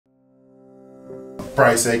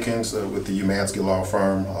Brice Aikens with the Umansky law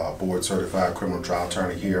firm, board certified criminal trial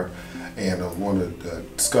attorney here, and I want to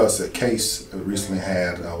discuss a case I recently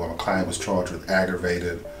had where my client was charged with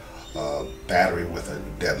aggravated battery with a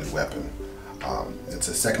deadly weapon. It's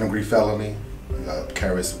a second-degree felony,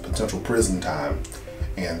 carries potential prison time,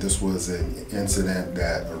 and this was an incident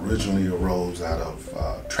that originally arose out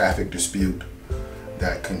of traffic dispute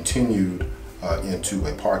that continued into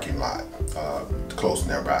a parking lot close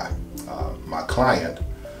nearby. My client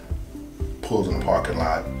pulled in the parking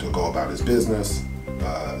lot to go about his business.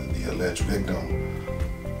 The alleged victim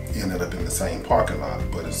ended up in the same parking lot,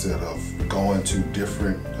 but instead of going to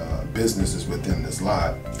different businesses within this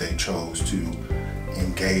lot, they chose to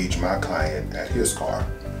engage my client at his car.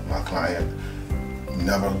 My client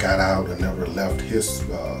never got out and never left his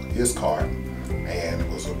car,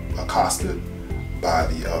 and was accosted by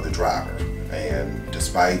the other driver. And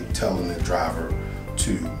despite telling the driver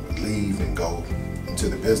to leave and go into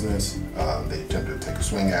the business, they attempted to take a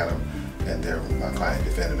swing at him, and there my client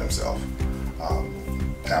defended himself.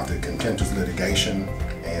 After contentious litigation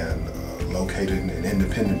and located an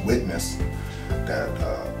independent witness that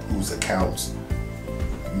whose accounts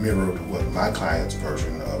mirrored what my client's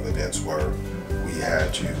version of events were, we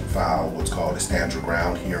had to file what's called a stand your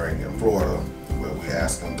ground hearing in Florida, where we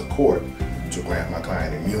asked the court to grant my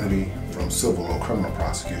client immunity from civil or criminal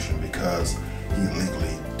prosecution because he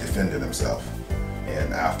legally defended himself.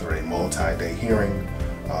 And after a multi-day hearing,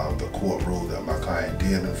 the court ruled that my client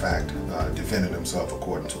did in fact defended himself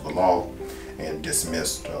according to the law, and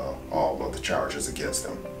dismissed all of the charges against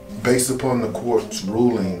him. Based upon the court's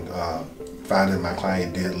ruling finding my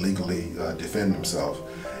client did legally defend himself,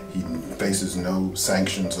 he faces no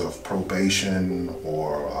sanctions of probation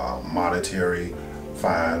or monetary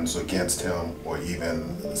fines against him, or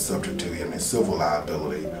even subject to any civil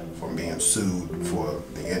liability from being sued for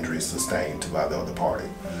the injuries sustained by the other party.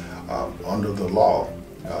 Under the law,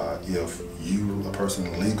 if a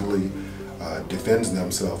person legally defends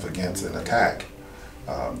themselves against an attack,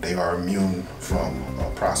 they are immune from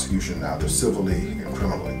prosecution either civilly and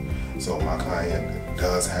criminally. So my client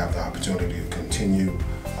does have the opportunity to continue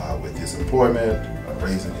with his employment,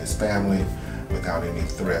 raising his family without any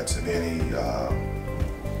threats of any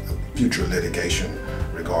future litigation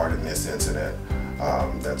regarding this incident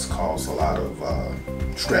that's caused a lot of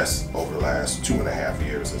stress over the last 2.5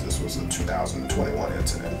 years, as this was a 2021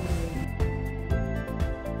 incident.